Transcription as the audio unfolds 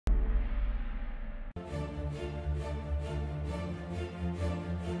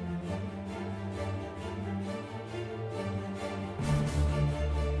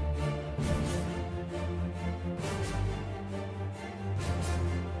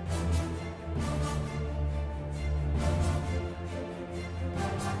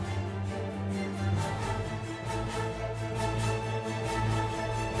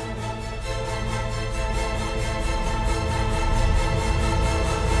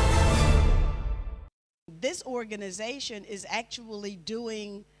this organization is actually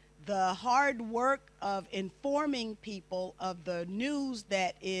doing the hard work of informing people of the news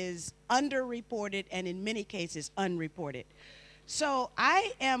that is underreported and in many cases unreported. So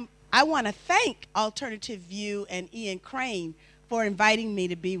I want to thank Alternative View and Ian Crane for inviting me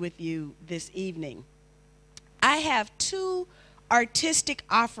to be with you this evening. I have two artistic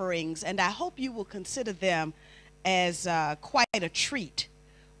offerings, and I hope you will consider them as quite a treat.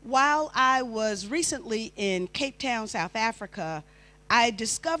 While I was recently in Cape Town, South Africa, I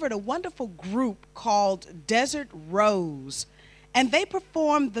discovered a wonderful group called Desert Rose, and they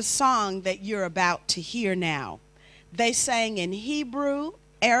performed the song that you're about to hear now. They sang in Hebrew,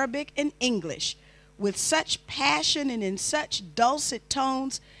 Arabic, and English with such passion and in such dulcet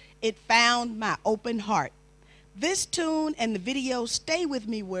tones, it found my open heart. This tune and the video stay with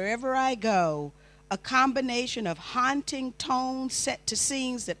me wherever I go, a combination of haunting tones set to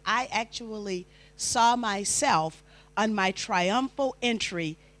scenes that I actually saw myself on my triumphal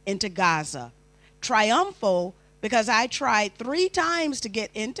entry into Gaza. Triumphal because I tried 3 times to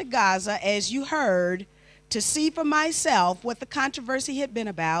get into Gaza, as you heard, to see for myself what the controversy had been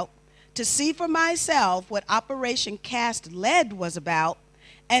about, to see for myself what Operation Cast Lead was about,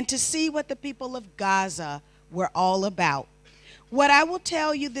 and to see what the people of Gaza were all about. What I will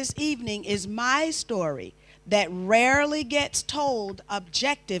tell you this evening is my story that rarely gets told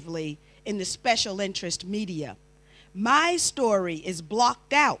objectively in the special interest media. My story is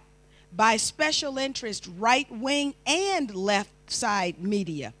blocked out by special interest right-wing and left-side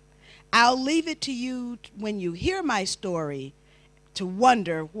media. I'll leave it to you when you hear my story to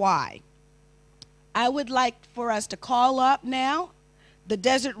wonder why. I would like for us to call up now the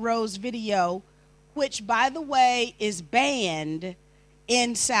Desert Rose video, which, by the way, is banned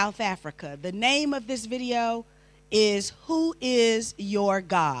in South Africa. The name of this video is Who Is Your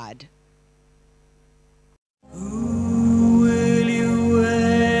God? Who will you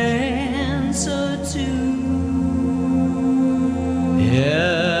answer to?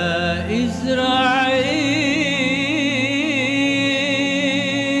 Ya Israel,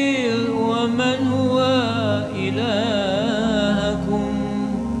 wa man huwa ilahakum,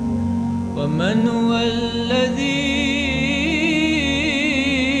 wa man huwa alladhi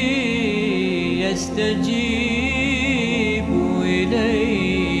yastajibu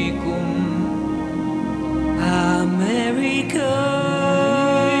ilaykum. America,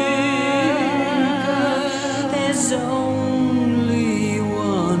 there's only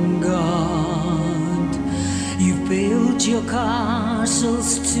one God. You've built your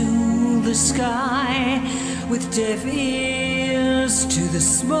castles to the sky with deaf ears to the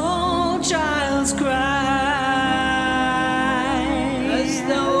small child's cry.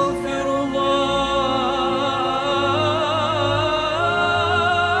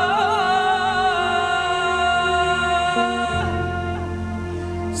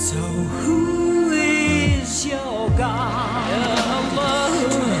 So who is your God? Ya Allah.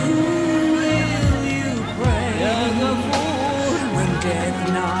 To who will you pray? Ya Ghafur. When death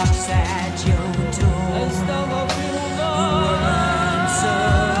knocks at your door, Astaghfirullah. Who will answer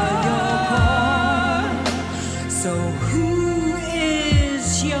your call? So who is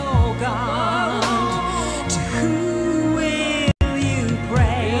your God? To who will you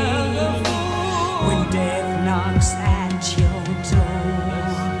pray? Ya Ghafur. When death knocks at your door,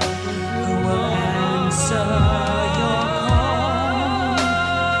 who will answer your call?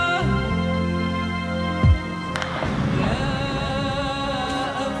 Ya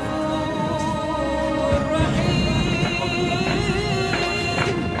Ghafur Rahim,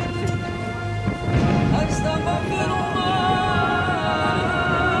 Astaghfirullah.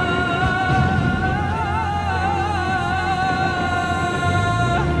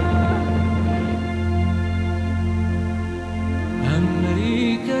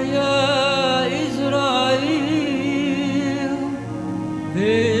 America, ya Israel,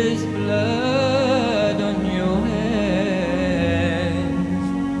 there's blood on your hands.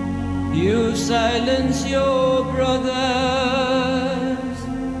 You silence your brothers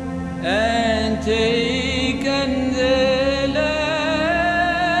and taken their land.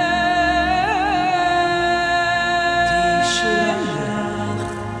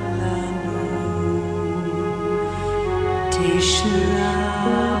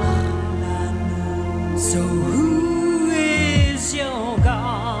 So who is your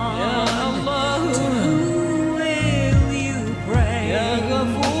God? Ya Allah. To who will you pray? Ya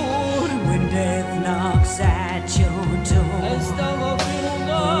Ghafur. When death knocks at your door, Astaghfirullah.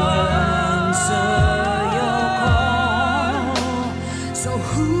 Who will answer your call? So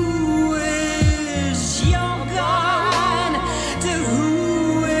who is your God? To who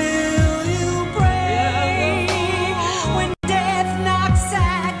will you pray? Ya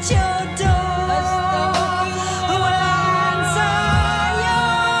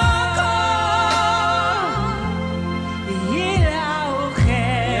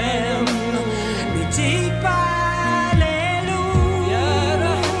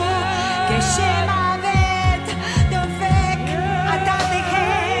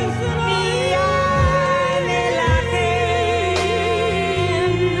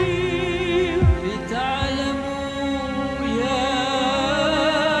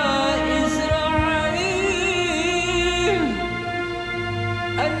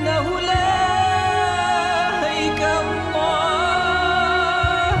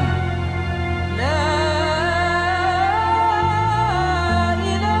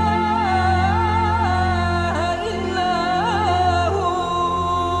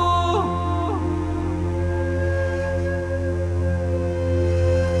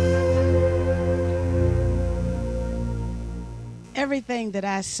everything that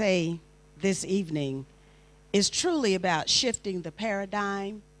I say this evening is truly about shifting the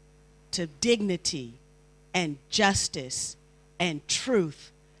paradigm to dignity and justice and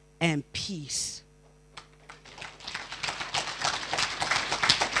truth and peace.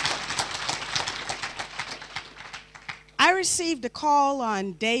 I received a call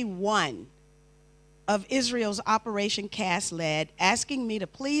on day one of Israel's Operation Cast Lead asking me to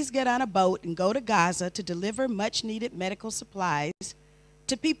please get on a boat and go to Gaza to deliver much needed medical supplies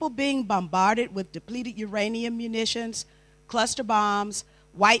to people being bombarded with depleted uranium munitions, cluster bombs,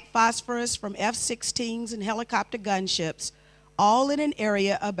 white phosphorus from F-16s and helicopter gunships, all in an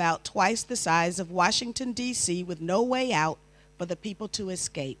area about twice the size of Washington, D.C., with no way out for the people to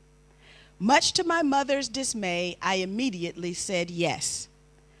escape. Much to my mother's dismay, I immediately said yes.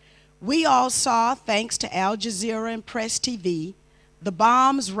 We all saw, thanks to Al Jazeera and Press TV, the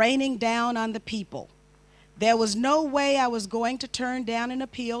bombs raining down on the people. There was no way I was going to turn down an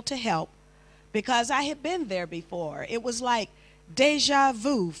appeal to help because I had been there before. It was like deja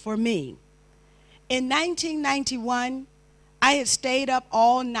vu for me. In 1991, I had stayed up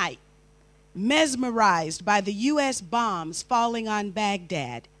all night, mesmerized by the U.S. bombs falling on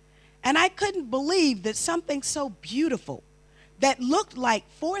Baghdad, and I couldn't believe that something so beautiful that looked like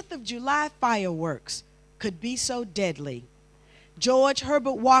 4th of July fireworks could be so deadly. George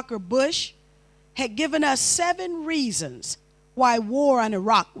Herbert Walker Bush had given us 7 reasons why war on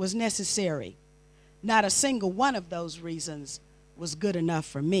Iraq was necessary. Not a single one of those reasons was good enough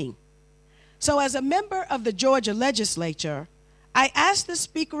for me. So as a member of the Georgia legislature, I asked the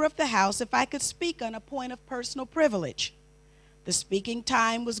Speaker of the House if I could speak on a point of personal privilege. The speaking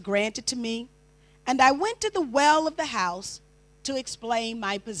time was granted to me, and I went to the well of the House to explain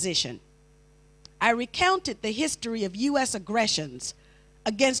my position. I recounted the history of U.S. aggressions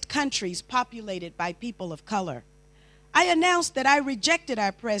against countries populated by people of color. I announced that I rejected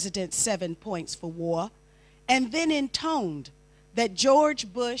our president's 7 points for war, and then intoned that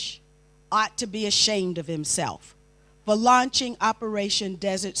George Bush ought to be ashamed of himself for launching Operation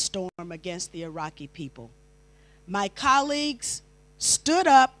Desert Storm against the Iraqi people. My colleagues stood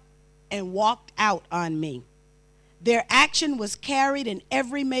up and walked out on me. Their action was carried in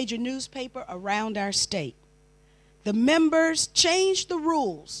every major newspaper around our state. The members changed the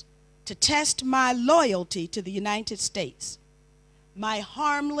rules to test my loyalty to the United States. My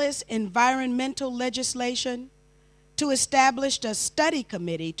harmless environmental legislation to establish a study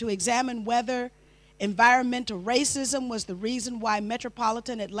committee to examine whether environmental racism was the reason why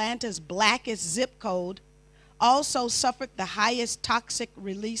metropolitan Atlanta's blackest zip code also suffered the highest toxic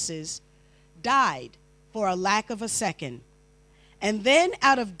releases, died for a lack of a second. And then,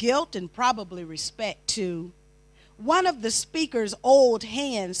 out of guilt and probably respect too, one of the Speaker's old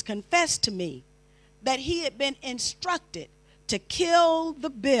hands confessed to me that he had been instructed to kill the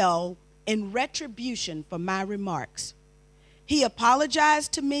bill in retribution for my remarks. He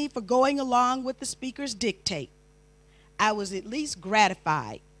apologized to me for going along with the Speaker's dictate. I was at least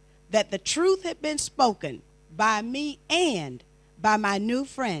gratified that the truth had been spoken by me and by my new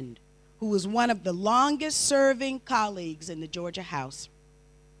friend, who was one of the longest-serving colleagues in the Georgia House.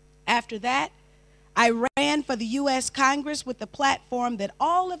 After that, I ran for the U.S. Congress with the platform that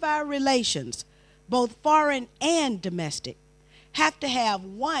all of our relations, both foreign and domestic, have to have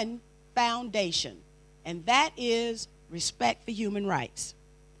one foundation, and that is respect for human rights.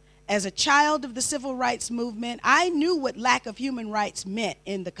 As a child of the civil rights movement, I knew what lack of human rights meant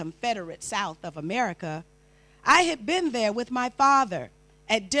in the Confederate South of America. I had been there with my father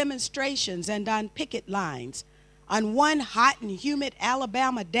at demonstrations and on picket lines. On one hot and humid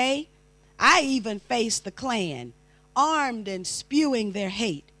Alabama day, I even faced the Klan, armed and spewing their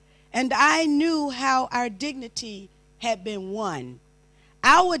hate. And I knew how our dignity had been won.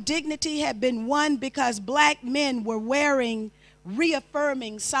 Our dignity had been won because black men were wearing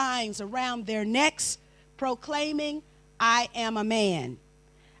reaffirming signs around their necks, proclaiming, "I am a man."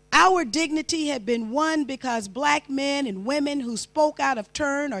 Our dignity had been won because black men and women who spoke out of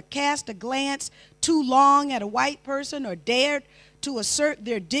turn or cast a glance too long at a white person or dared to assert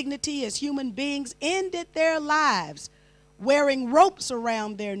their dignity as human beings ended their lives wearing ropes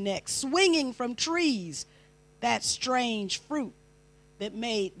around their necks, swinging from trees, that strange fruit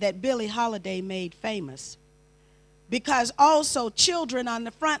that Billie Holiday made famous. Because also children on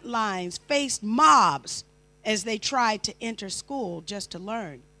the front lines faced mobs as they tried to enter school just to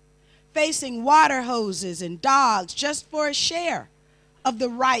learn, facing water hoses and dogs just for a share of the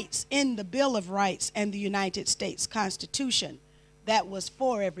rights in the Bill of Rights and the United States Constitution that was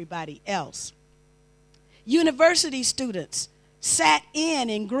for everybody else. University students sat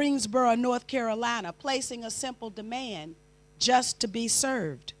in Greensboro, North Carolina, placing a simple demand: just to be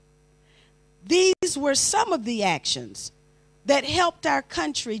served. These were some of the actions that helped our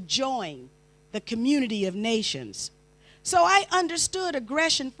country join the community of nations. So I understood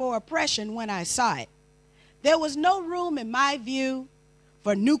aggression for oppression when I saw it. There was no room, in my view,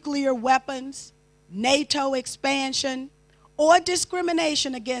 for nuclear weapons, NATO expansion, or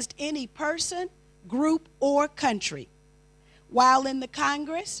discrimination against any person, group, or country. While in the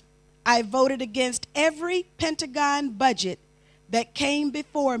Congress, I voted against every Pentagon budget that came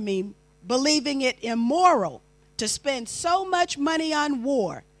before me, believing it immoral to spend so much money on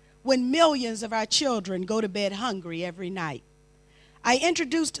war when millions of our children go to bed hungry every night. I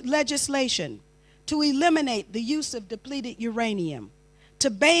introduced legislation to eliminate the use of depleted uranium, to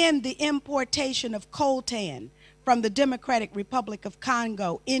ban the importation of coltan from the Democratic Republic of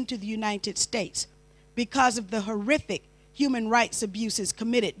Congo into the United States because of the horrific human rights abuses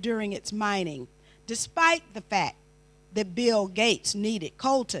committed during its mining, despite the fact that Bill Gates needed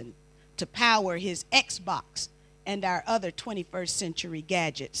coltan to power his Xbox and our other 21st century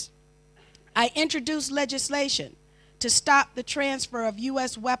gadgets. I introduced legislation to stop the transfer of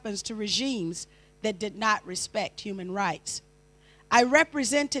U.S. weapons to regimes that did not respect human rights. I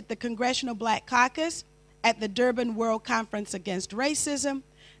represented the Congressional Black Caucus at the Durban World Conference Against Racism,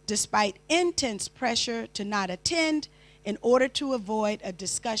 despite intense pressure to not attend in order to avoid a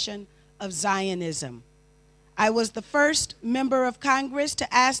discussion of Zionism. I was the first member of Congress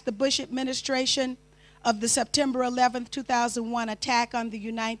to ask the Bush administration of the September 11, 2001 attack on the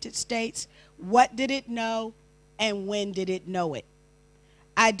United States, what did it know and when did it know it?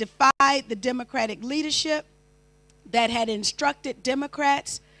 I defied the Democratic leadership that had instructed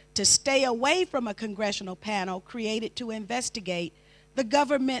Democrats to stay away from a congressional panel created to investigate the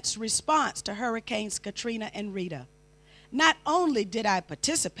government's response to Hurricanes Katrina and Rita. Not only did I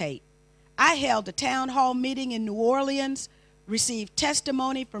participate, I held a town hall meeting in New Orleans, received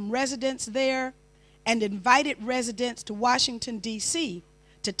testimony from residents there, and invited residents to Washington, D.C.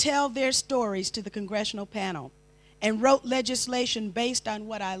 to tell their stories to the congressional panel, and wrote legislation based on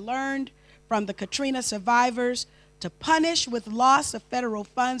what I learned from the Katrina survivors to punish with loss of federal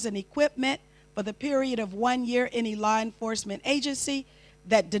funds and equipment for the period of 1 year any law enforcement agency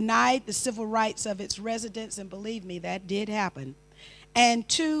that denied the civil rights of its residents, and believe me, that did happen. And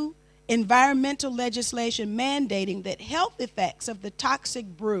 2, environmental legislation mandating that health effects of the toxic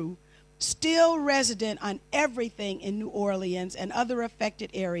brew still resident on everything in New Orleans and other affected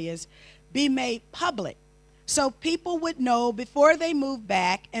areas be made public so people would know before they moved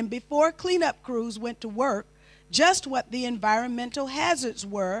back and before cleanup crews went to work just what the environmental hazards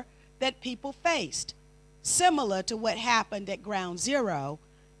were that people faced, similar to what happened at Ground Zero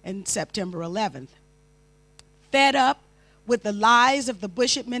on September 11th. Fed up with the lies of the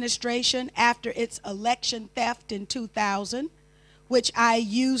Bush administration after its election theft in 2000, which I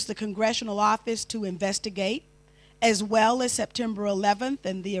used the congressional office to investigate, as well as September 11th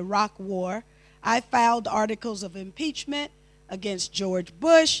and the Iraq War, I filed articles of impeachment against George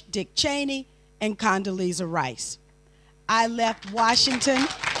Bush, Dick Cheney, and Condoleezza Rice. I left Washington.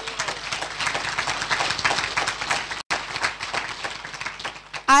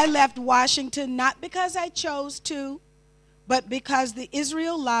 I left Washington not because I chose to, but because the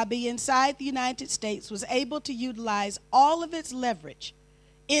Israel lobby inside the United States was able to utilize all of its leverage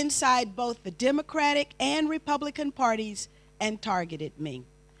inside both the Democratic and Republican parties and targeted me.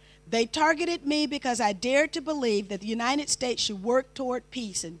 They targeted me because I dared to believe that the United States should work toward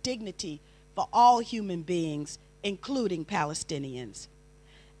peace and dignity for all human beings, including Palestinians.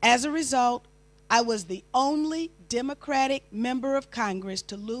 As a result, I was the only Democratic member of Congress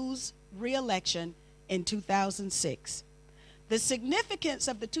to lose re-election in 2006. The significance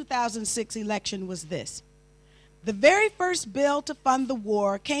of the 2006 election was this. The very first bill to fund the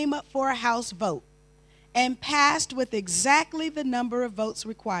war came up for a House vote and passed with exactly the number of votes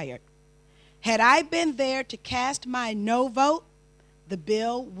required. Had I been there to cast my no vote, the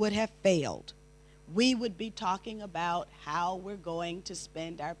bill would have failed. We would be talking about how we're going to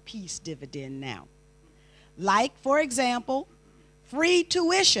spend our peace dividend now. Like, for example, free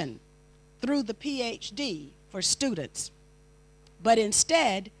tuition through the PhD for students. But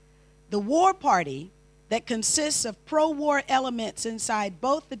instead, the war party that consists of pro-war elements inside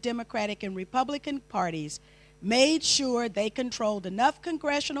both the Democratic and Republican parties made sure they controlled enough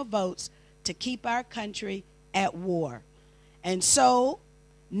congressional votes to keep our country at war. And so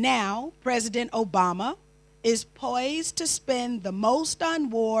now President Obama is poised to spend the most on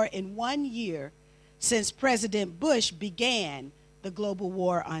war in 1 year since President Bush began the global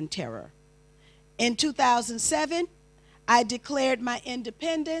war on terror. In 2007, I declared my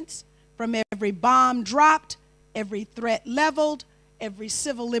independence from every bomb dropped every threat leveled, every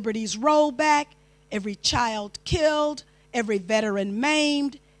civil liberties rolled back, every child killed, every veteran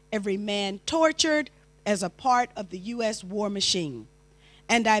maimed, every man tortured as a part of the U.S. war machine.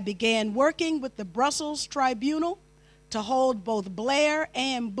 And I began working with the Brussels Tribunal to hold both Blair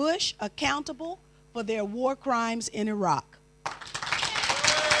and Bush accountable for their war crimes in Iraq.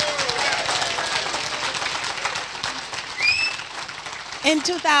 In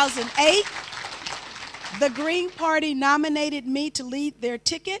 2008, the Green Party nominated me to lead their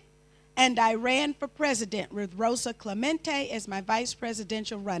ticket, and I ran for president with Rosa Clemente as my vice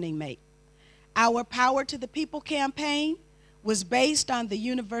presidential running mate. Our Power to the People campaign was based on the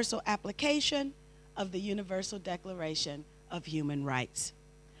universal application of the Universal Declaration of Human Rights.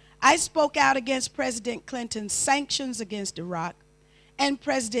 I spoke out against President Clinton's sanctions against Iraq and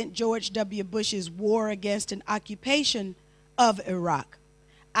President George W. Bush's war against an occupation of Iraq.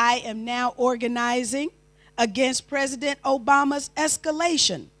 I am now organizing against President Obama's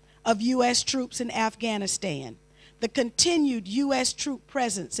escalation of U.S. troops in Afghanistan, the continued U.S. troop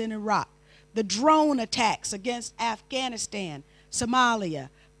presence in Iraq, the drone attacks against Afghanistan, Somalia,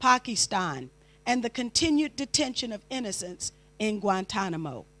 Pakistan, and the continued detention of innocents in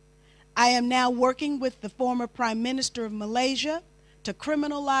Guantanamo. I am now working with the former Prime Minister of Malaysia to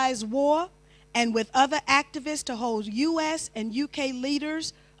criminalize war and with other activists to hold U.S. and U.K.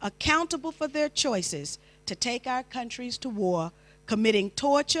 leaders accountable for their choices to take our countries to war, committing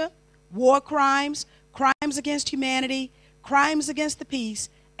torture, war crimes, crimes against humanity, crimes against the peace,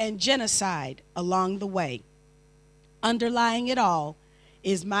 and genocide along the way. Underlying it all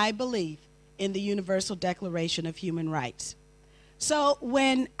is my belief in the Universal Declaration of Human Rights. So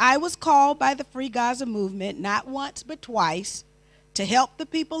when I was called by the Free Gaza movement, not once but twice, to help the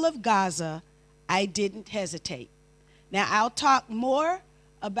people of Gaza, I didn't hesitate. Now I'll talk more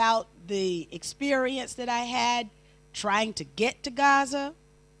about the experience that I had trying to get to Gaza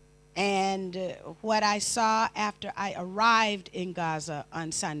and what I saw after I arrived in Gaza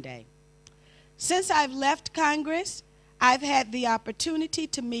on Sunday. Since I've left Congress, I've had the opportunity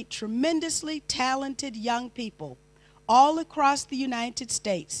to meet tremendously talented young people all across the United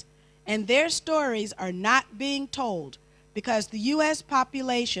States, and their stories are not being told because the U.S.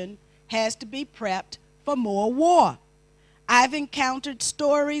 population has to be prepped for more war. I've encountered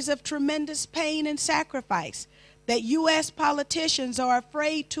stories of tremendous pain and sacrifice that U.S. politicians are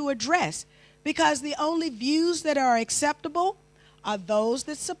afraid to address because the only views that are acceptable are those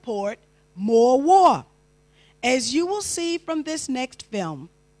that support more war. As you will see from this next film,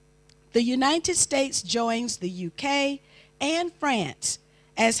 the United States joins the UK and France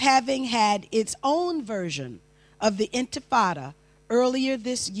as having had its own version of the Intifada earlier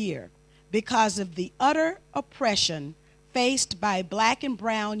this year because of the utter oppression faced by black and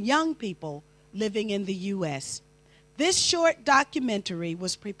brown young people living in the U.S. This short documentary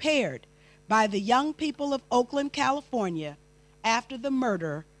was prepared by the young people of Oakland, California after the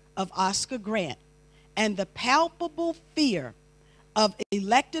murder of Oscar Grant and the palpable fear of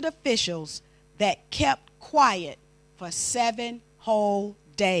elected officials that kept quiet for 7 whole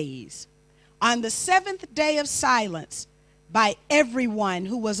days. On the 7th day of silence by everyone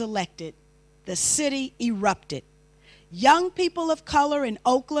who was elected, the city erupted. Young people of color in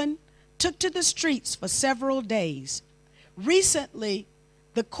Oakland took to the streets for several days. Recently,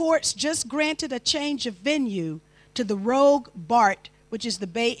 the courts just granted a change of venue to the rogue BART, which is the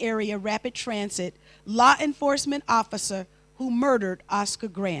Bay Area Rapid Transit, law enforcement officer who murdered Oscar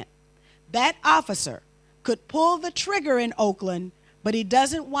Grant. That officer could pull the trigger in Oakland, but he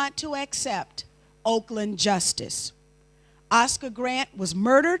doesn't want to accept Oakland justice. Oscar Grant was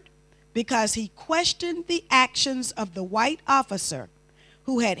murdered because he questioned the actions of the white officer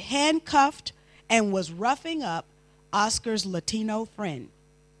who had handcuffed and was roughing up Oscar's Latino friend.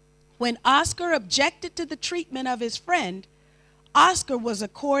 When Oscar objected to the treatment of his friend, Oscar was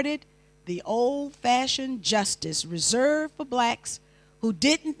accorded the old-fashioned justice reserved for blacks who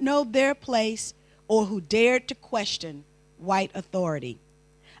didn't know their place or who dared to question white authority.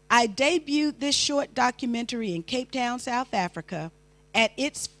 I debuted this short documentary in Cape Town, South Africa, at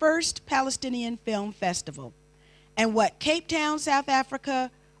its first Palestinian Film Festival. And what Cape Town, South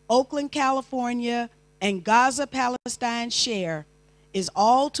Africa, Oakland, California, and Gaza, Palestine share is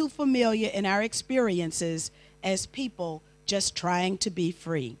all too familiar in our experiences as people just trying to be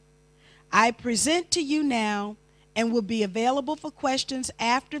free. I present to you now, and will be available for questions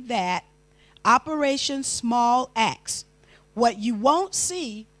after that, Operation Small Axe, what you won't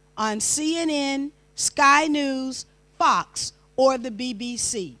see on CNN, Sky News, Fox, or the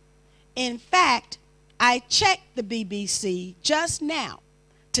BBC. In fact, I checked the BBC just now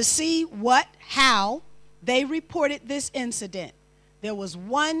to see what, how, They reported this incident. There was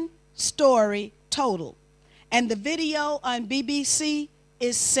one story total, and the video on BBC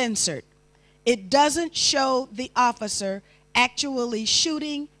is censored. It doesn't show the officer actually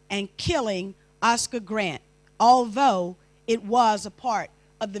shooting and killing Oscar Grant, although it was a part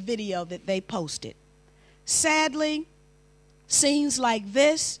of the video that they posted. Sadly, scenes like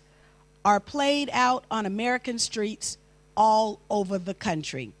this are played out on American streets all over the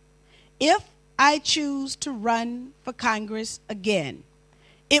country. If I choose to run for Congress again,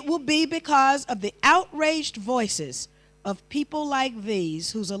 it will be because of the outraged voices of people like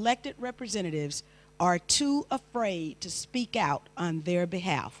these whose elected representatives are too afraid to speak out on their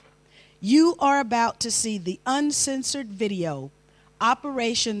behalf. You are about to see the uncensored video,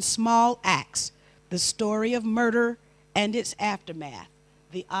 Operation Small Axe, the story of murder and its aftermath,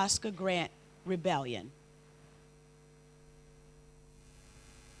 the Oscar Grant Rebellion.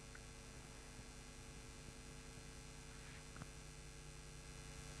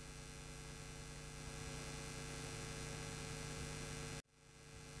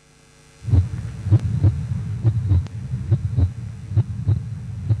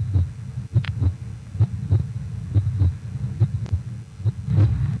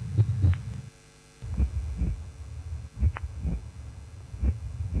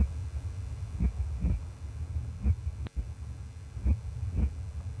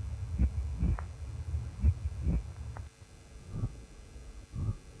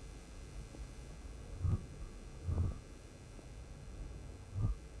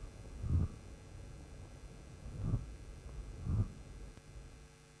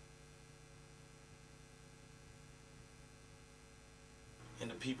 And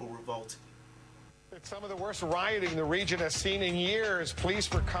the people revolted. It's some of the worst rioting the region has seen in years.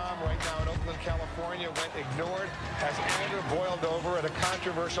 Police were calm right now in Oakland, California, went ignored as anger boiled over at a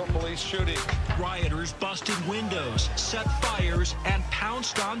controversial police shooting. Rioters busted windows, set fires, and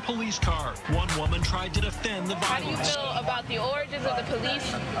pounced on police car. One woman tried to defend the violence. How do you feel about the origins of the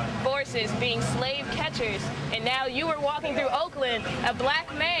police forces being slave catchers, and now you were walking through Oakland, a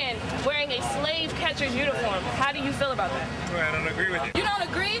black man wearing a slave catcher's uniform? How do you feel about that? Well, I don't agree with you. You don't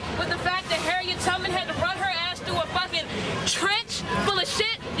agree with the fact that Harriet Tubman had to run her ass through a fucking trench full of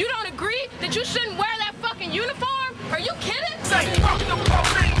shit? You don't agree that you shouldn't wear that fucking uniform? Are you kidding? Say fuck the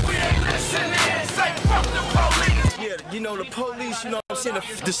police, we ain't listening. Say fuck the police. Yeah, you know, the police, you know what I'm saying,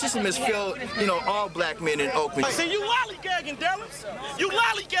 the system has failed, you know, all black men in Oakland. See, you lollygagging, Dallas. You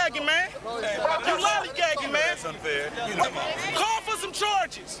lollygagging, man. You lollygagging, man. That's unfair. Call for some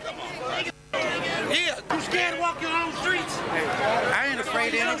charges. Yeah. You scared to walk your own streets? I ain't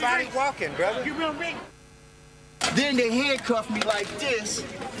afraid of anybody walking, brother. You real big. Then they handcuff me like this.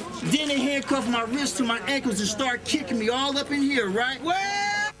 Then they handcuff my wrists to my ankles and start kicking me all up in here, right? Well,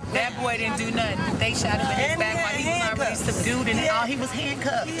 that boy didn't do nothing. They shot him in his back while he was already subdued and all. He was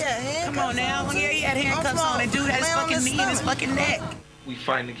handcuffed. Come on now. Yeah, he had handcuffs on. And dude had his fucking knee in his fucking neck. We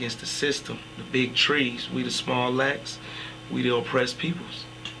fighting against the system, the big trees. We the small lacks. We the oppressed peoples.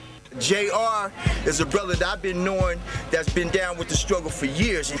 JR is a brother that I've been knowing that's been down with the struggle for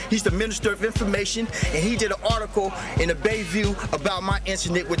years. He's the Minister of Information, and he did an article in the Bayview about my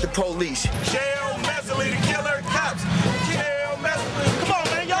incident with the police. Jail, Messley, the killer, cops. Jail, Messley. Come on,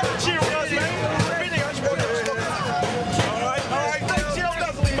 man, y'all can cheer with us, man. All right, thanks, Jail,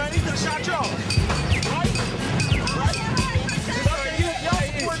 Messley, man. He could have shot y'all. Right? Y'all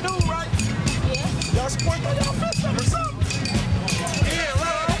support dude, right? Yeah. Y'all support that? Y'all fist him or something?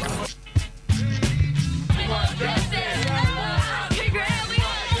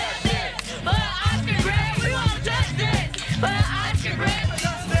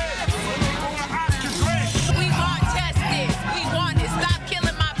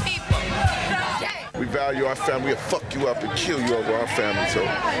 Value our family, we'll fuck you up and kill you over our family. So,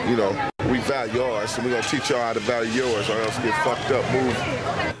 you know, we value ours, and we're gonna teach y'all how to value yours, or else get fucked up.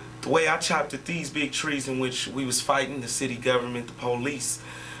 Move. The way I chopped at these big trees in which we was fighting the city government, the police,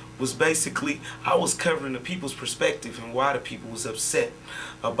 was basically I was covering the people's perspective and why the people was upset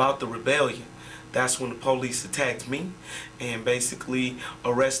about the rebellion. That's when the police attacked me and basically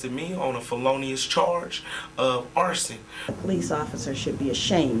arrested me on a felonious charge of arson. A police officer should be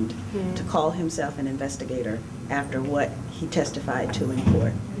ashamed to call himself an investigator after what he testified to in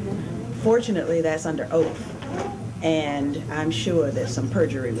court. Fortunately, that's under oath, and I'm sure that some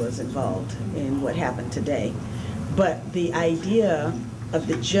perjury was involved in what happened today. But the idea of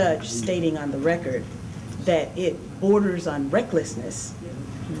the judge stating on the record that it borders on recklessness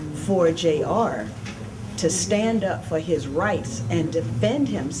for JR to stand up for his rights and defend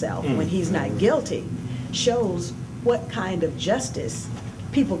himself when he's not guilty shows what kind of justice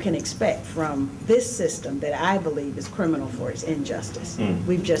people can expect from this system that I believe is criminal for its injustice.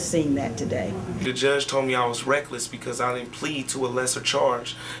 We've just seen that today. The judge told me I was reckless because I didn't plead to a lesser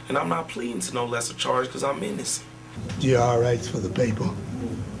charge, and I'm not pleading to no lesser charge because I'm innocent. GR writes for the paper.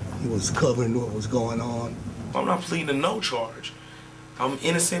 He was covering what was going on. I'm not pleading to no charge. I'm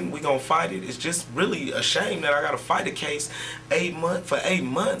innocent. We gonna fight it. It's just really a shame that I gotta fight a case for 8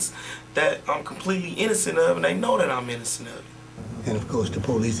 months that I'm completely innocent of, and they know that I'm innocent of it. And of course, the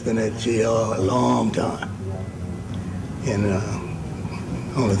police been at jail a long time. And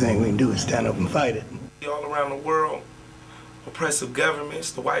the only thing we can do is stand up and fight it. All around the world, oppressive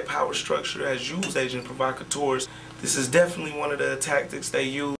governments, the white power structure has used agent provocateurs. This is definitely one of the tactics they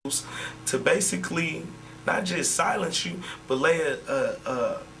use to basically not just silence you, but lay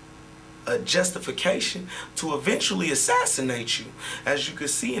a justification to eventually assassinate you. As you can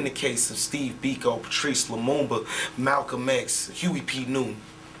see in the case of Steve Biko, Patrice Lumumba, Malcolm X, Huey P. Newton.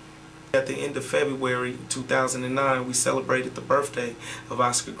 At the end of February 2009, we celebrated the birthday of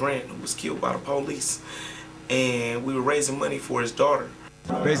Oscar Grant, who was killed by the police. And we were raising money for his daughter.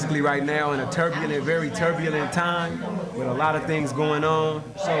 Basically right now in a turbulent, very turbulent time with a lot of things going on.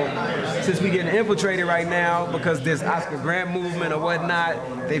 So since we getting infiltrated right now because this Oscar Grant movement or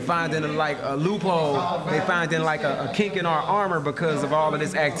whatnot, they finding like a loophole, they finding like a kink in our armor because of all of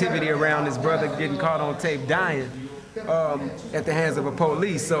this activity around this brother getting caught on tape dying at the hands of a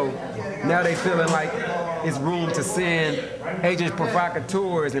police. So now they feeling like it's room to send agents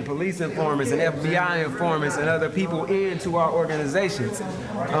provocateurs and police informants and FBI informants and other people into our organizations.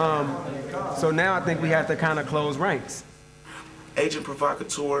 So now I think we have to kind of close ranks. Agent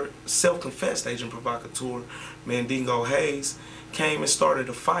provocateur, self-confessed agent provocateur, Mandingo Hayes, came and started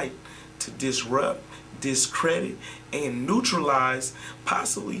a fight to disrupt, discredit, and neutralize,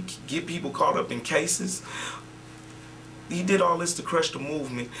 possibly get people caught up in cases. He did all this to crush the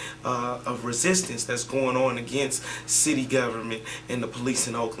movement of resistance that's going on against city government and the police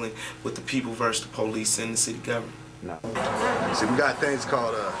in Oakland with the people versus the police and the city government. No. See, we got things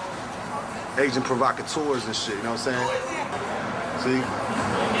called agent provocateurs and shit, you know what I'm saying? See?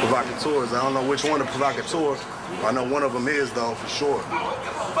 Provocateurs. I don't know which one the provocateur. I know one of them is, though, for sure.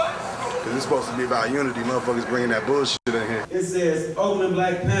 Because it's supposed to be about unity. Motherfuckers bringing that bullshit in here. It says Oakland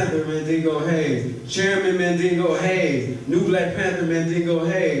Black Panther Mandingo Hayes, Chairman Mandingo Hayes, New Black Panther Mandingo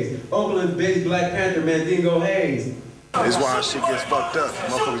Hayes, Oakland-based Black Panther Mandingo Hayes. This is why shit gets fucked up.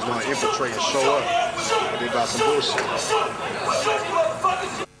 Motherfuckers want to infiltrate and show up. They about some bullshit.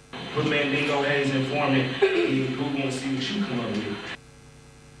 Put Mandingo Hayes informant. Who wants to see what you come up with?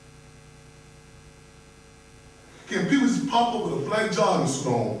 Can people just pop up with a black jogging suit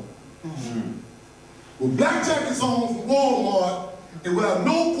on? With black jackets on from Walmart and without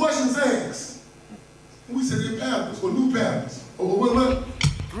no questions asked. And we said they're Panthers or new Panthers. Or what?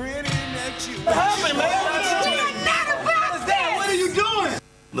 Grinning at you. What happened, man? What are you doing?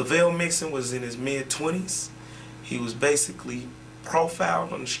 Lavelle Mixon was in his mid-20s. He was basically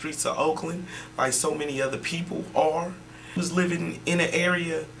profiled on the streets of Oakland like so many other people are. He was living in an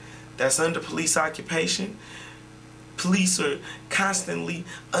area that's under police occupation. Police are constantly,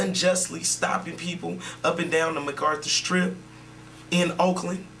 unjustly stopping people up and down the MacArthur Strip in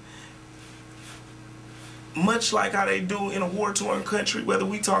Oakland. Much like how they do in a war-torn country, whether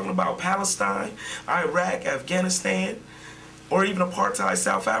we talking about Palestine, Iraq, Afghanistan, or even apartheid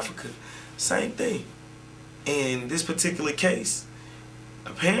South Africa. Same thing. In this particular case,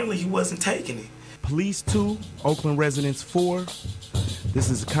 apparently he wasn't taking it. Police 2, Oakland Residents 4. This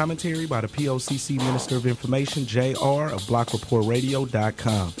is a commentary by the POCC Minister of Information, JR, of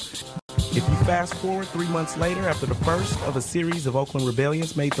BlockReportRadio.com. If you fast forward 3 months later, after the first of a series of Oakland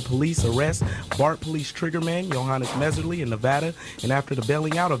rebellions made the police arrest BART police triggerman Johannes Meserly in Nevada, and after the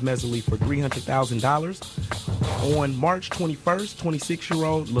bailing out of Meserly for $300,000, on March 21st,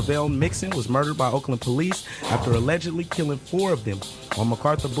 26-year-old Lavelle Mixon was murdered by Oakland police after allegedly killing 4 of them on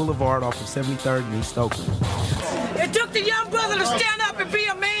MacArthur Boulevard off of 73rd in East Oakland. It took the young brother to stand up and be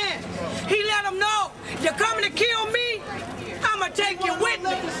a man. He let him know, you're coming to kill me, I'm going to take you with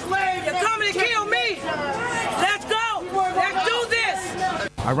me. You're coming to kill me. Let's go. Let's do this.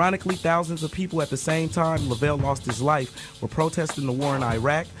 Ironically, thousands of people at the same time Lavelle lost his life were protesting the war in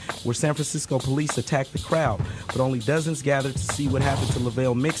Iraq, where San Francisco police attacked the crowd, but only dozens gathered to see what happened to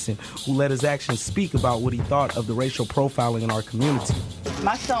Lavelle Mixon, who let his actions speak about what he thought of the racial profiling in our community.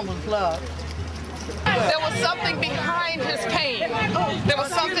 My son was loved. There was something behind his pain. There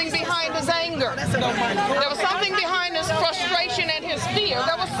was something behind his anger. There was something behind his frustration and his fear.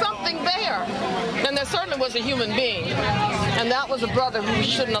 There was something there. And there certainly was a human being. And that was a brother who we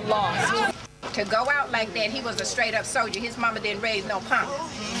shouldn't have lost. To go out like that, he was a straight up soldier. His mama didn't raise no punk.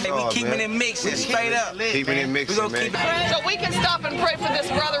 Hey, we keeping it mixing, straight up. Keeping it mixing, man. So we can stop and pray for this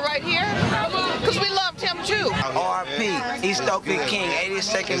brother right here? Because we loved him too. R.P. East Oakland King,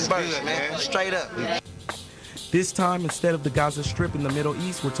 82nd verse, man. Straight up. This time, instead of the Gaza Strip in the Middle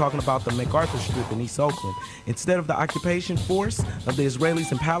East, we're talking about the MacArthur Strip in East Oakland. Instead of the occupation force of the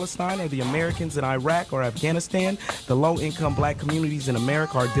Israelis in Palestine or the Americans in Iraq or Afghanistan, the low-income black communities in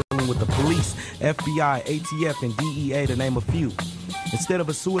America are dealing with the police, FBI, ATF, and DEA, to name a few. Instead of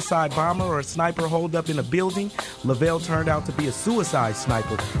a suicide bomber or a sniper holed up in a building, Lavelle turned out to be a suicide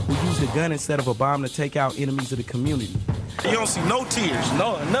sniper who used a gun instead of a bomb to take out enemies of the community. You don't see no tears,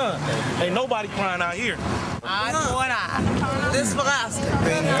 none. Ain't nobody crying out here. Eye for an eye. This for Oscar.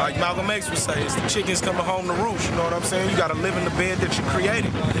 Like Malcolm X would say, it's the chickens coming home to roost, you know what I'm saying? You gotta live in the bed that you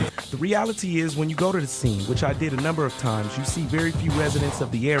created. The reality is, when you go to the scene, which I did a number of times, you see very few residents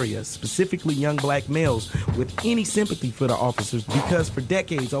of the area, specifically young black males, with any sympathy for the officers, because for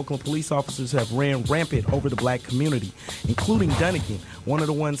decades, Oakland police officers have ran rampant over the black community, including Dunnigan, one of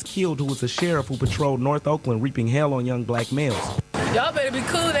the ones killed who was a sheriff who patrolled North Oakland, reaping hell on young black males. Y'all better be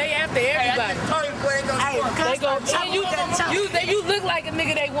cool. They after everybody. They go, you look like a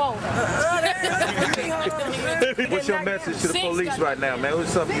nigga they want. What's your message to the police right now, man?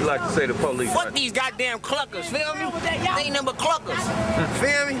 What's something you like to say to police? Fuck these goddamn cluckers, feel me? They ain't number cluckers,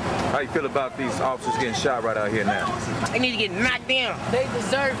 feel me? How you feel about these officers getting shot right out here now? They need to get knocked down. They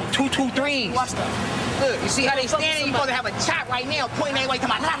deserve it. 2, 2, 3s. Watch that. Look, you see how they standing? You supposed to have a chop right now, pointing their way to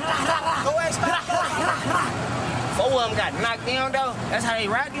my Go ahead, 4 of them got knocked down, though. That's how they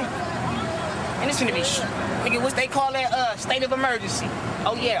rocking. And it's gonna be, nigga, what's they call that, state of emergency.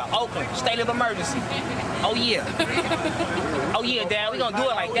 Oh yeah, Oakland, state of emergency. Oh yeah. Oh yeah, Dad, we gonna do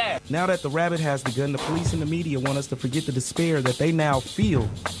it like that. Now that the rabbit has the gun, the police and the media want us to forget the despair that they now feel,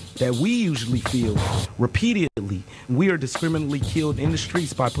 that we usually feel, repeatedly. We are discriminately killed in the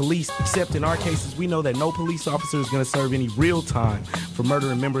streets by police, except in our cases, we know that no police officer is gonna serve any real time for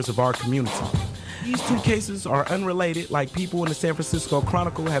murdering members of our community. These two cases are unrelated, like people in the San Francisco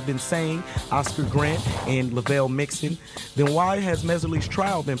Chronicle have been saying, Oscar Grant and Lavelle Mixon. Then why has Meserly's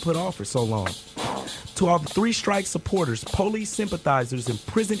trial been put off for so long? To all the 3 strike supporters, police sympathizers, and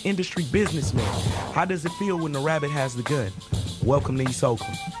prison industry businessmen, how does it feel when the rabbit has the gun? Welcome to East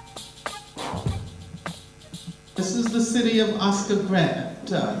Oakland. This is the city of Oscar Grant.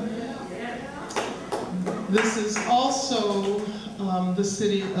 This is also the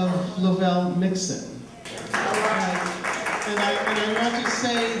city of Lavelle Mixon. And I want to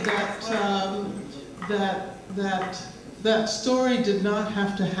say that story did not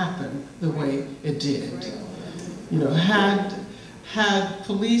have to happen the way it did. You know, had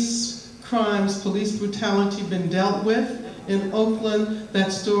police crimes, police brutality been dealt with in Oakland,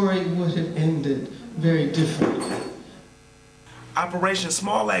 that story would have ended very differently. Operation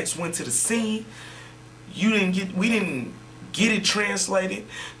Small Axe went to the scene. We didn't get it translated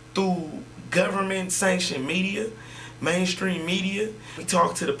through government-sanctioned media, mainstream media. We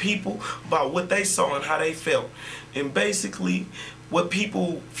talked to the people about what they saw and how they felt. And basically, what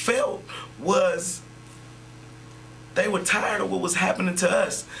people felt was they were tired of what was happening to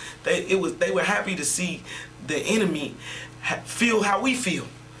us. They were happy to see the enemy feel how we feel.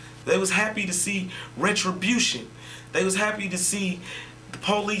 They was happy to see retribution. They was happy to see the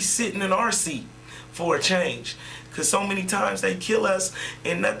police sitting in our seat for a change. Because so many times they kill us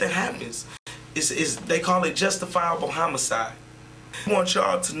and nothing happens. They call it justifiable homicide. We want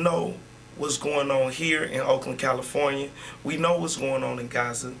y'all to know what's going on here in Oakland, California. We know what's going on in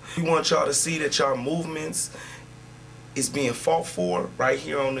Gaza. We want y'all to see that y'all movements is being fought for right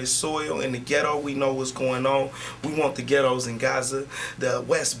here on this soil. In the ghetto, we know what's going on. We want the ghettos in Gaza, the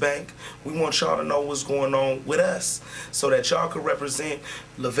West Bank. We want y'all to know what's going on with us so that y'all could represent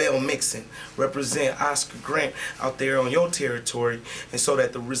Lavelle Mixon, represent Oscar Grant out there on your territory, and so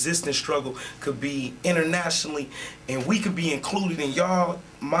that the resistance struggle could be internationally and we could be included in y'all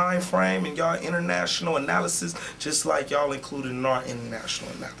mind frame and y'all international analysis just like y'all included in our international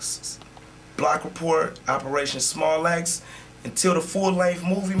analysis. Block Report, Operation Small Axe. Until the full-length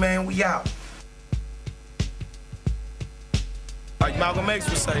movie, man, we out. Like Malcolm X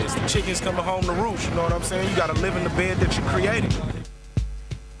would say, it's the chickens coming home to roost, you know what I'm saying? You gotta live in the bed that you created.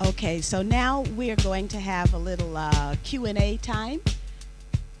 Okay, so now we're going to have a little Q&A time.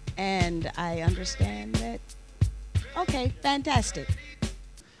 And I understand that, okay, fantastic.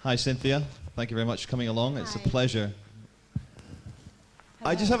 Hi, Cynthia. Thank you very much for coming along. It's a pleasure.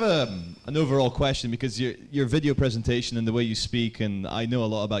 I just have an overall question because your video presentation and the way you speak, and I know a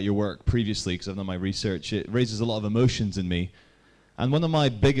lot about your work previously because I've done my research, it raises a lot of emotions in me. And one of my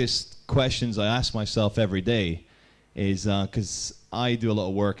biggest questions I ask myself every day is, because I do a lot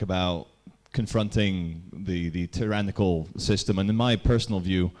of work about confronting the tyrannical system, and in my personal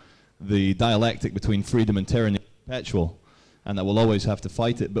view, the dialectic between freedom and tyranny is perpetual, and that we'll always have to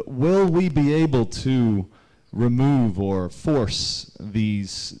fight it. But will we be able to remove or force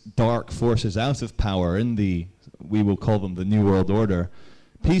these dark forces out of power in the, we will call them the New World Order,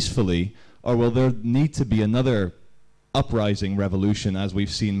 peacefully, or will there need to be another uprising revolution, as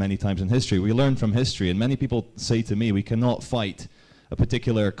we've seen many times in history? We learn from history, and many people say to me, we cannot fight a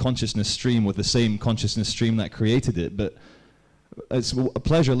particular consciousness stream with the same consciousness stream that created it. But it's a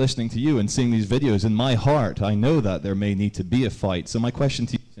pleasure listening to you and seeing these videos. In my heart, I know that there may need to be a fight. So my question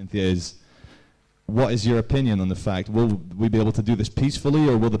to you, Cynthia, is what is your opinion on the fact? Will we be able to do this peacefully,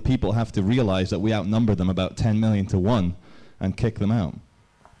 or will the people have to realize that we outnumber them about 10 million to 1 and kick them out?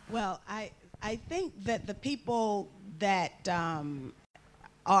 Well, I think that the people that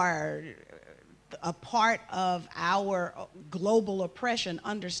are a part of our global oppression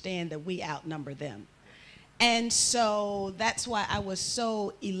understand that we outnumber them. And so that's why I was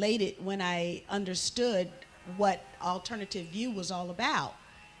so elated when I understood what Alternative View was all about,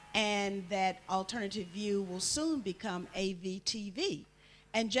 and that Alternative View will soon become AV3.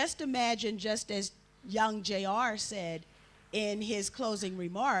 And just imagine, just as young JR said in his closing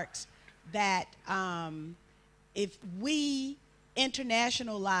remarks, that if we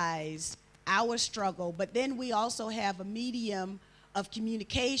internationalize our struggle, but then we also have a medium of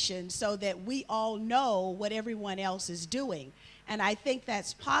communication so that we all know what everyone else is doing. And I think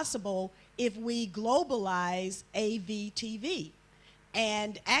that's possible if we globalize AV3.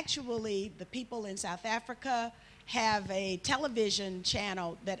 And actually, the people in South Africa have a television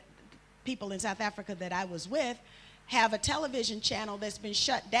channel that people in South Africa that I was with have a television channel that's been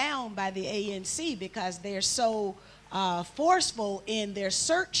shut down by the ANC because they're so forceful in their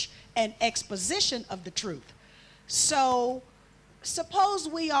search and exposition of the truth. So suppose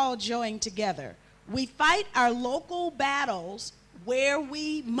we all join together. We fight our local battles where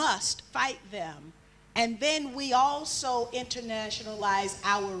we must fight them, and then we also internationalize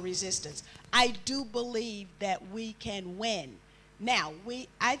our resistance. I do believe that we can win. Now,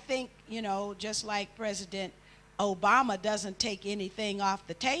 I think, you know, just like President Obama doesn't take anything off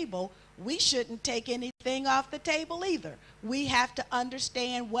the table, we shouldn't take anything off the table either. We have to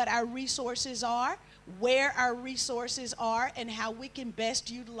understand what our resources are, where our resources are, and how we can best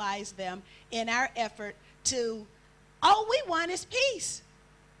utilize them in our effort to, all we want is peace.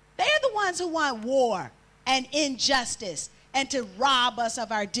 They're the ones who want war and injustice and to rob us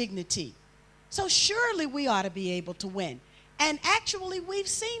of our dignity. So surely we ought to be able to win. And actually, we've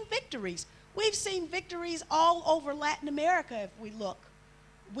seen victories. We've seen victories all over Latin America if we look.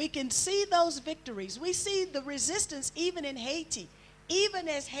 We can see those victories. We see the resistance even in Haiti. Even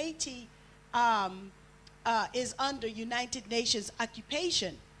as Haiti is under United Nations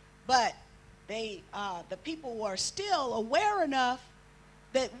occupation, but the people were still aware enough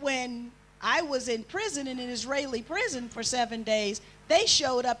that when I was in prison, in an Israeli prison for 7 days, they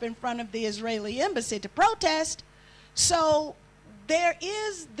showed up in front of the Israeli embassy to protest. So there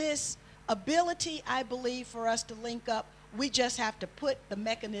is this ability, I believe, for us to link up. We just have to put the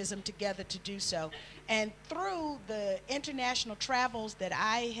mechanism together to do so. And through the international travels that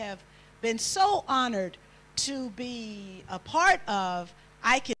I have been so honored to be a part of,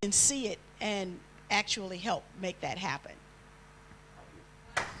 I can see it and actually help make that happen.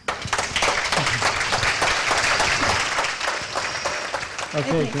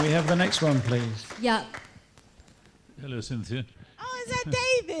 Okay, can we have the next one, please? Yeah. Hello, Cynthia. Oh, is that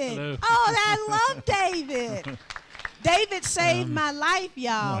David? Hello. Oh, I love David. David saved my life,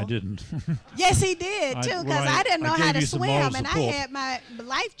 y'all. No, I didn't. Yes, he did, too, because I didn't know how to swim, and I support. had my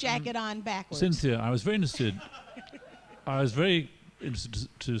life jacket on backwards. Cynthia, I was very interested. I was very interested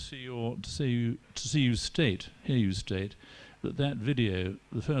to hear you state that video,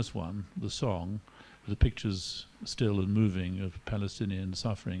 the first one, the song, the pictures still and moving of Palestinian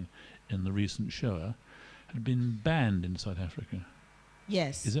suffering in the recent Shoah, had been banned in South Africa.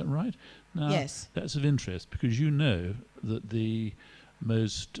 Yes. Is that right? Now, yes. That's of interest because you know that the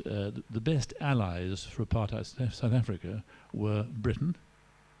best allies for apartheid South Africa were Britain,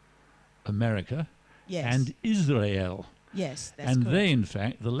 America, yes, and Israel. Yes, that's and correct. they, in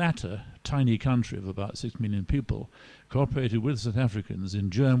fact, the latter, tiny country of about 6 million people, cooperated with South Africans in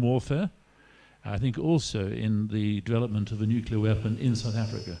germ warfare, I think also in the development of a nuclear weapon in South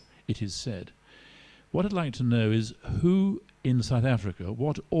Africa, it is said. What I'd like to know is who in South Africa,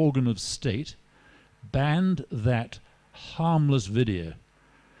 what organ of state banned that harmless video?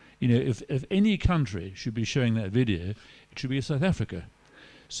 You know, if any country should be showing that video, It should be South Africa.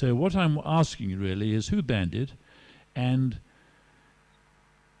 So what I'm asking you really is who banned it, and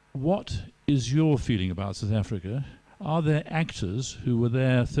what is your feeling about South Africa? Are there actors who were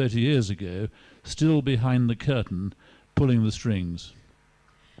there 30 years ago still behind the curtain pulling the strings?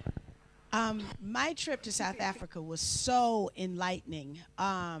 My trip to South Africa was so enlightening.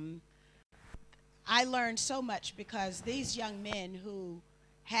 I learned so much because these young men who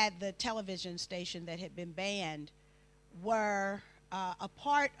had the television station that had been banned were a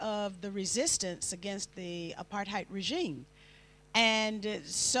part of the resistance against the apartheid regime. And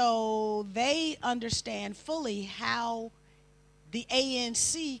so they understand fully how the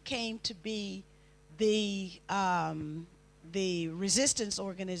ANC came to be the resistance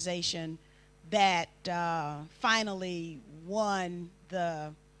organization that finally won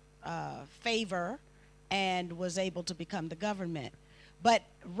the favor and was able to become the government. But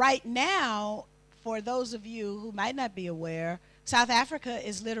right now, for those of you who might not be aware, South Africa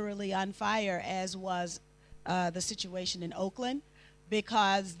is literally on fire, as was the situation in Oakland,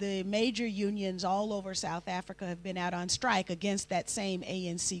 because the major unions all over South Africa have been out on strike against that same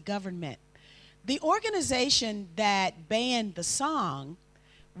ANC government. The organization that banned the song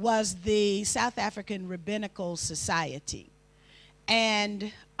was the South African Rabbinical Society.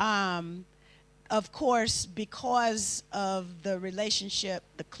 And of course, because of the relationship,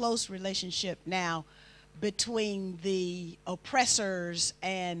 the close relationship now between the oppressors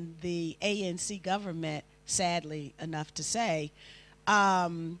and the ANC government, sadly enough to say,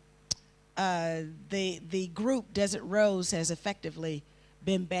 the group Desert Rose has effectively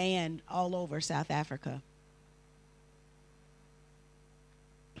been banned all over South Africa.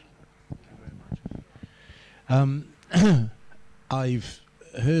 I've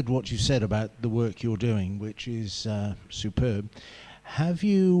heard what you said about the work you're doing, which is superb. Have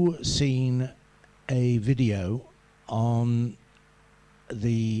you seen a video on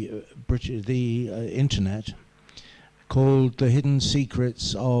the internet called "The Hidden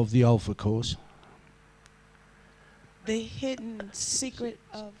Secrets of the Alpha Course"? The hidden secret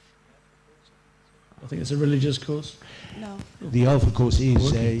of... I think it's a religious course. No. The Alpha Course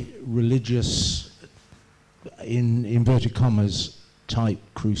is a religious, in inverted commas, type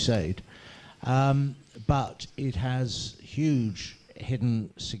crusade, but it has huge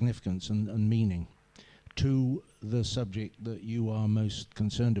hidden significance and meaning to the subject that you are most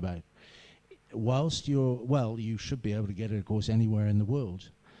concerned about. Whilst you should be able to get it, of course, anywhere in the world.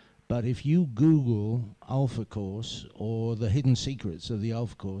 But if you Google Alpha Course or the hidden secrets of the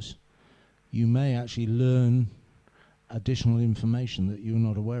Alpha Course, you may actually learn additional information that you're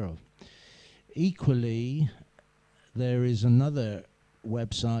not aware of. Equally, there is another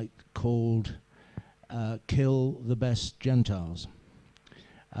website called Kill the Best Gentiles,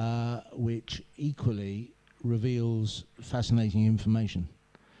 which equally reveals fascinating information.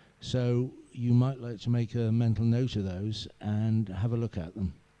 So you might like to make a mental note of those and have a look at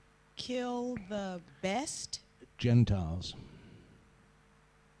them. Kill the Best Gentiles.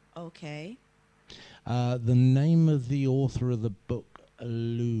 Okay. The name of the author of the book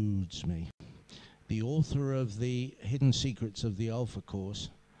eludes me. The author of the Hidden Secrets of the Alpha Course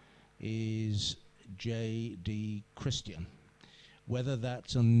is J.D. Christian. Whether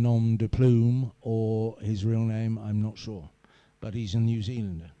that's a nom de plume or his real name, I'm not sure. But he's a New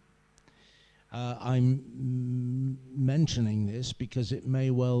Zealander. I'm mentioning this because it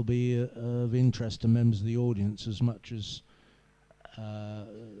may well be of interest to members of the audience as much as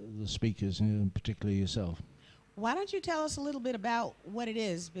the speakers, and particularly yourself. Why don't you tell us a little bit about what it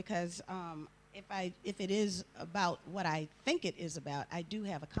is? Because if it is about what I think it is about, I do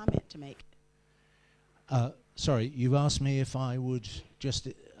have a comment to make. Sorry, you've asked me if I would just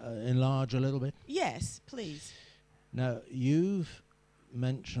enlarge a little bit? Yes, please. Now, you've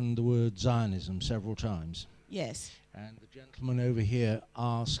mentioned the word Zionism several times. Yes. And the gentleman over here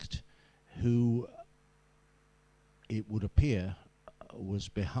asked who it would appear was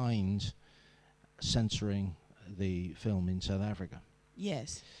behind censoring the film in South Africa.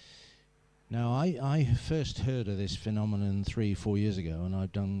 Yes. Now, I first heard of this phenomenon 3-4 years ago, and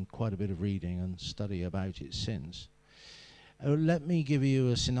I've done quite a bit of reading and study about it since. Let me give you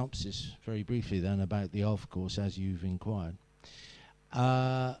a synopsis very briefly then about the Alpha Course as you've inquired.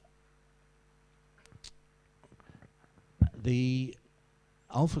 The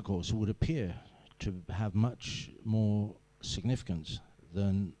Alpha Course would appear to have much more significance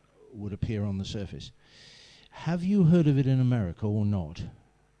than would appear on the surface. Have you heard of it in America or not,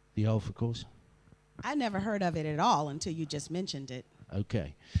 the Alpha Course? I never heard of it at all until you just mentioned it.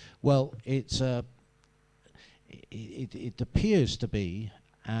 Okay. Well, it's it appears to be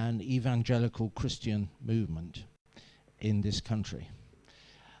an evangelical Christian movement in this country.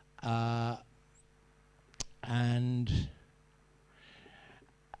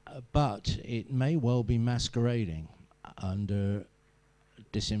 But it may well be masquerading under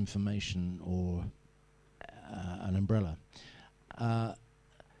disinformation or an umbrella.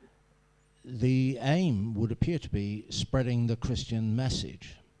 The aim would appear to be spreading the Christian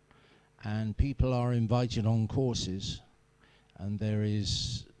message, and people are invited on courses, and there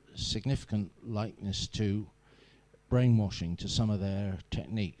is significant likeness to brainwashing to some of their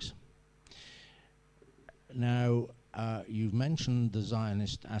techniques. Now, you've mentioned the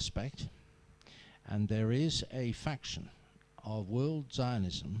Zionist aspect, and there is a faction of world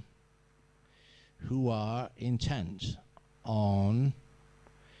Zionism who are intent on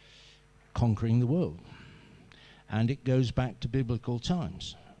conquering the world. And it goes back to biblical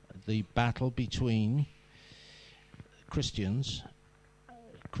times. The battle between Christians,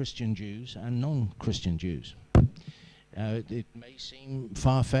 Christian Jews, and non-Christian Jews. It may seem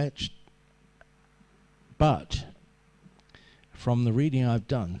far-fetched, but from the reading I've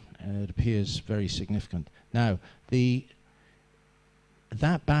done, it appears very significant. Now,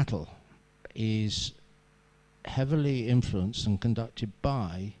 that battle is heavily influenced and conducted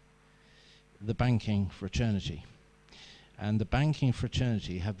by the banking fraternity. And the banking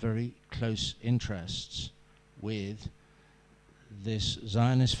fraternity have very close interests with this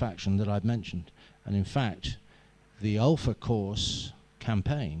Zionist faction that I've mentioned. And in fact, the Alpha Course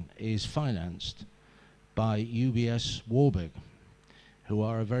campaign is financed by UBS Warburg, who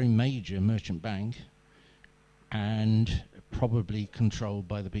are a very major merchant bank and probably controlled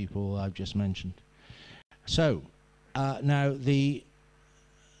by the people I've just mentioned. So, now the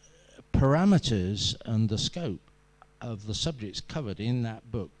parameters and the scope of the subjects covered in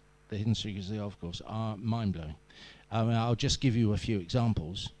that book, The Hidden Secrets of the Alpha Course, are mind-blowing. I'll just give you a few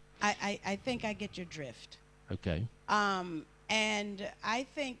examples. I think I get your drift. Okay. And I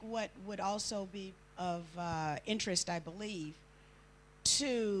think what would also be of interest, I believe,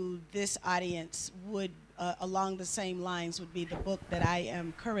 to this audience would, along the same lines, would be the book that I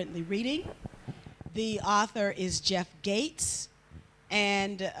am currently reading. The author is Jeff Gates,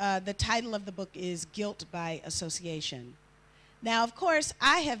 and the title of the book is Guilt by Association. Now, of course,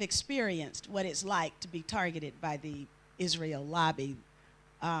 I have experienced what it's like to be targeted by the Israel lobby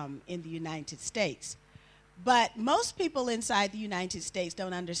in the United States. But most people inside the United States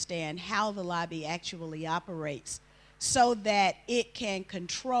don't understand how the lobby actually operates so that it can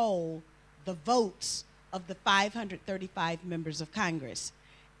control the votes of the 535 members of Congress.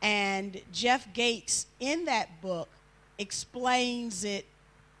 And Jeff Gates, in that book, explains it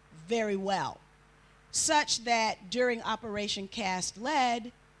very well, such that during Operation Cast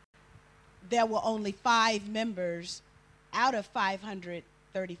Lead, there were only 5 members out of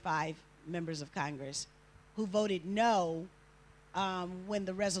 535 members of Congress who voted no when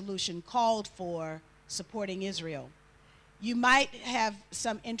the resolution called for supporting Israel. You might have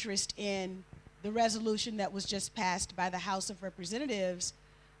some interest in the resolution that was just passed by the House of Representatives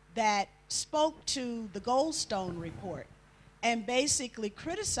that spoke to the Goldstone report and basically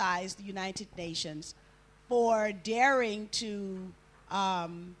criticized the United Nations for daring to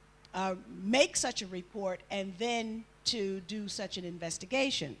make such a report and then to do such an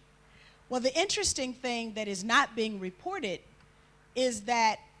investigation. Well, the interesting thing that is not being reported is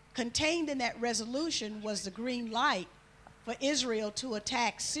that contained in that resolution was the green light for Israel to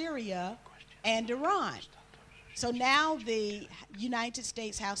attack Syria and Iran. So now the United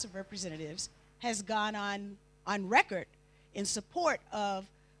States House of Representatives has gone on record in support of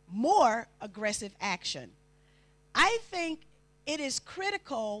more aggressive action. I think it is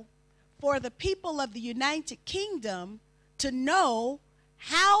critical for the people of the United Kingdom to know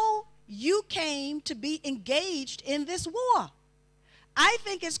how you came to be engaged in this war. I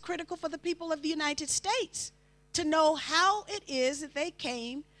think it's critical for the people of the United States to know how it is that they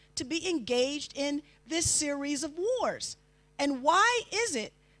came to be engaged in this series of wars. And why is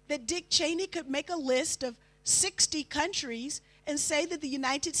it that Dick Cheney could make a list of 60 countries and say that the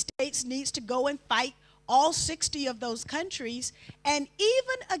United States needs to go and fight all 60 of those countries, and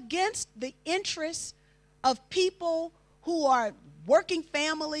even against the interests of people who are working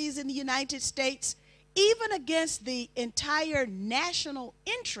families in the United States, even against the entire national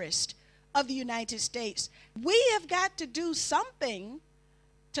interest of the United States? We have got to do something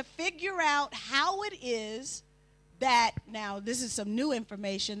to figure out how it is that, now this is some new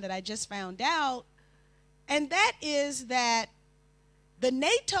information that I just found out, and that is that the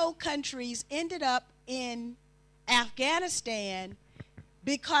NATO countries ended up in Afghanistan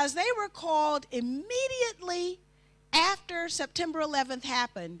because they were called immediately after September 11th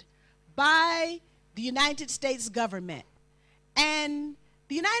happened by the United States government. And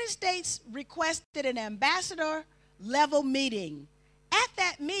the United States requested an ambassador-level meeting. At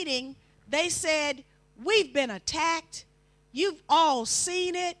that meeting, they said, we've been attacked. You've all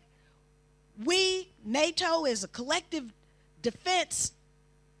seen it. We, NATO, is a collective defense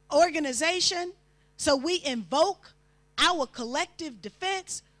organization, so we invoke our collective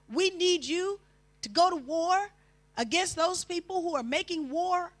defense. We need you to go to war against those people who are making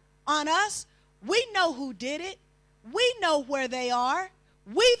war on us. We know who did it. We know where they are.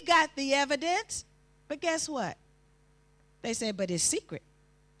 We've got the evidence. But guess what? They said, but it's secret,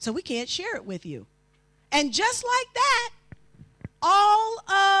 so we can't share it with you. And just like that, all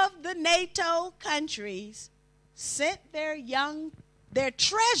of the NATO countries sent their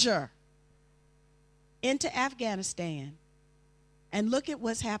treasure into Afghanistan. And look at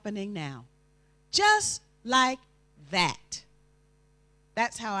what's happening now. Just like that.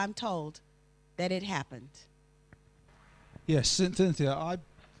 That's how I'm told that it happened. Yes, Cynthia,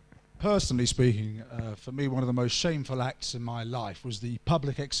 personally speaking, for me, one of the most shameful acts in my life was the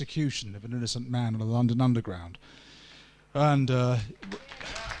public execution of an innocent man on the London Underground. And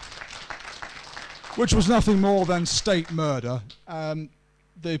which was nothing more than state murder.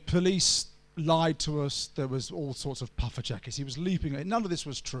 The police lied to us. There was all sorts of puffer jackets. He was leaping. None of this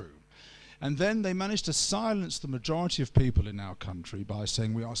was true. And then they managed to silence the majority of people in our country by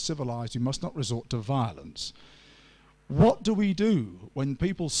saying we are civilized, we must not resort to violence. What do we do when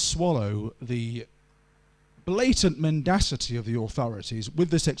people swallow the blatant mendacity of the authorities with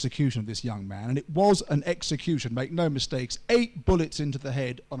this execution of this young man? And it was an execution, make no mistakes, 8 bullets into the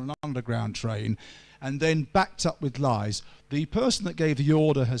head on an underground train, and then backed up with lies. The person that gave the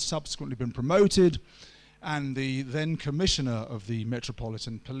order has subsequently been promoted, and the then commissioner of the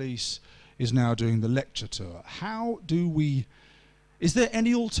Metropolitan Police is now doing the lecture tour. How do we, is there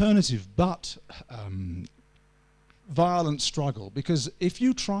any alternative but violent struggle? Because if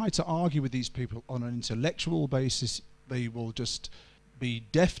you try to argue with these people on an intellectual basis, they will just be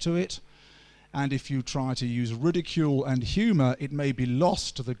deaf to it. And if you try to use ridicule and humor, it may be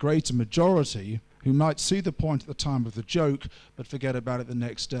lost to the greater majority who might see the point at the time of the joke but forget about it the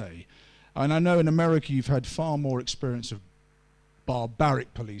next day. And I know in America you've had far more experience of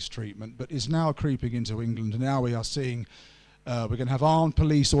barbaric police treatment, but is now creeping into England, and now we are seeing we're going to have armed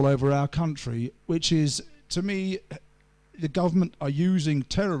police all over our country, which is, to me, the government are using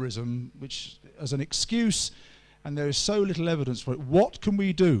terrorism which as an excuse, and there is so little evidence for it. What can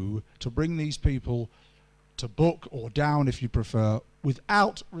we do to bring these people to book or down, if you prefer,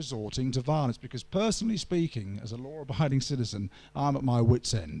 without resorting to violence? Because personally speaking, as a law-abiding citizen, I'm at my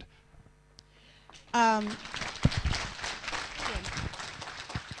wit's end.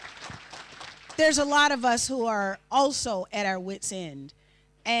 There's a lot of us who are also at our wit's end.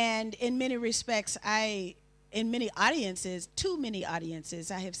 And in many respects, in many audiences, too many audiences,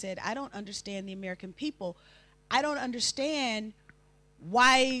 I have said, I don't understand the American people. I don't understand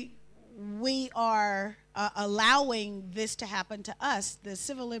why we are allowing this to happen to us. The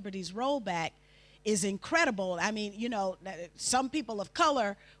civil liberties rollback is incredible. I mean, you know, some people of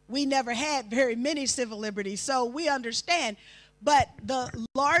color, we never had very many civil liberties, so we understand. But the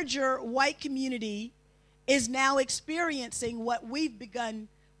larger white community is now experiencing what we've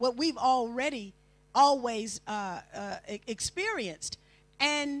already always experienced.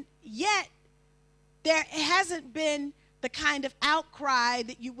 And yet, there hasn't been the kind of outcry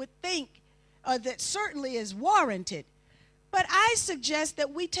that you would think, that certainly is warranted. But I suggest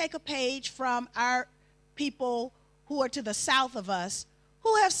that we take a page from our people who are to the south of us,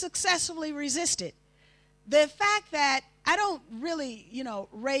 who have successfully resisted. The fact that I don't really, you know,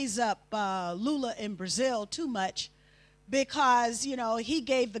 raise up Lula in Brazil too much, because, you know, he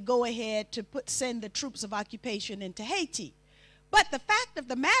gave the go-ahead to send the troops of occupation into Haiti. But the fact of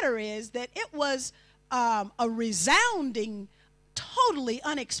the matter is that it was a resounding, totally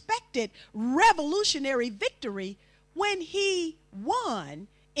unexpected, revolutionary victory when he won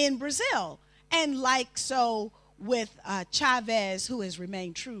in Brazil. And like so with Chavez, who has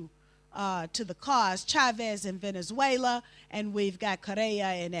remained true to the cause, Chavez in Venezuela, and we've got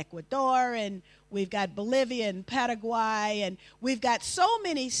Correa in Ecuador, and we've got Bolivia and Paraguay, and we've got so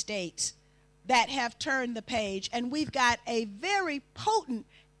many states that have turned the page, and we've got a very potent,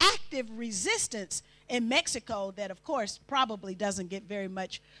 active resistance in Mexico that, of course, probably doesn't get very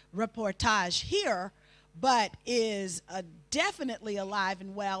much reportage here, but is definitely alive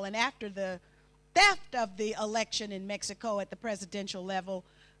and well. And after the theft of the election in Mexico at the presidential level,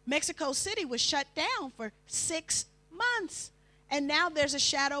 Mexico City was shut down for 6 months. And now there's a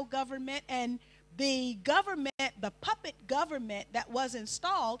shadow government, and the government, the puppet government that was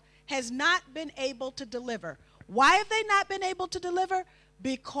installed, has not been able to deliver. Why have they not been able to deliver?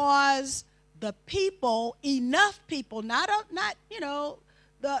 Because the people, enough people, not you know,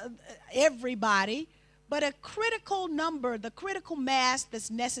 everybody, but a critical number, the critical mass that's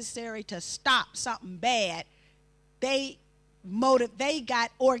necessary to stop something bad, they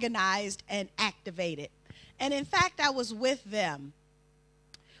got organized and activated. And in fact, I was with them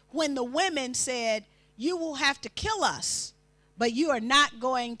when the women said, you will have to kill us, but you are not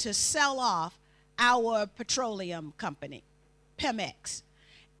going to sell off our petroleum company, Pemex.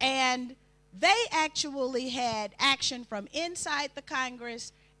 And they actually had action from inside the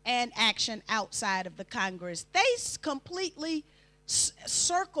Congress and action outside of the Congress. They completely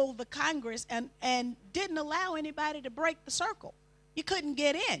circled the Congress and didn't allow anybody to break the circle. You couldn't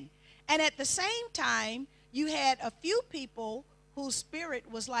get in. And at the same time, you had a few people whose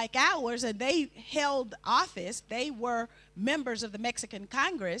spirit was like ours, and they held office. They were members of the Mexican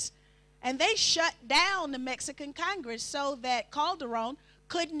Congress, and they shut down the Mexican Congress so that Calderon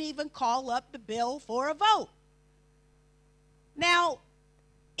couldn't even call up the bill for a vote. Now,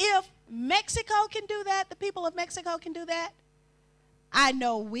 if Mexico can do that, the people of Mexico can do that, I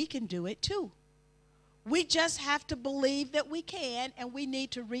know we can do it too. We just have to believe that we can, and we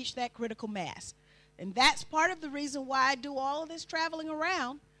need to reach that critical mass. And that's part of the reason why I do all of this traveling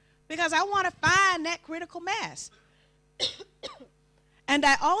around, because I want to find that critical mass. And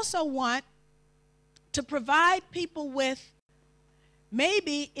I also want to provide people with,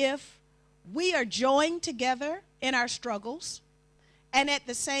 maybe if we are joined together in our struggles, and at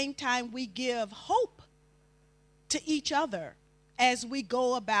the same time we give hope to each other as we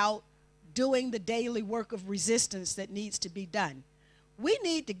go about doing the daily work of resistance that needs to be done. We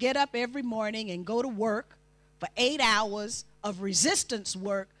need to get up every morning and go to work for 8 hours of resistance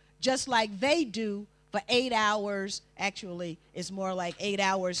work, just like they do for 8 hours. Actually, it's more like 8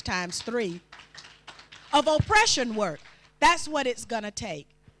 hours times 3 of oppression work. That's what it's going to take.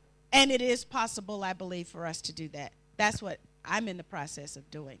 And it is possible, I believe, for us to do that. That's what I'm in the process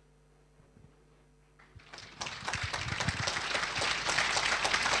of doing.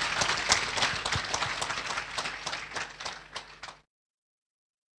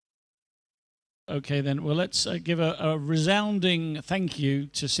 Okay, then. Well, let's give a resounding thank you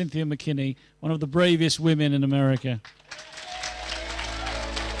to Cynthia McKinney, one of the bravest women in America.